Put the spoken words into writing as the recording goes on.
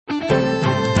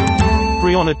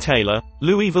Breonna Taylor,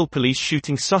 Louisville police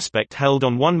shooting suspect held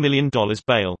on $1 million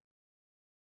bail.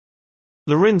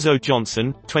 Lorenzo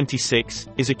Johnson, 26,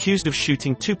 is accused of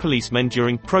shooting two policemen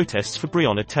during protests for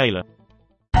Breonna Taylor.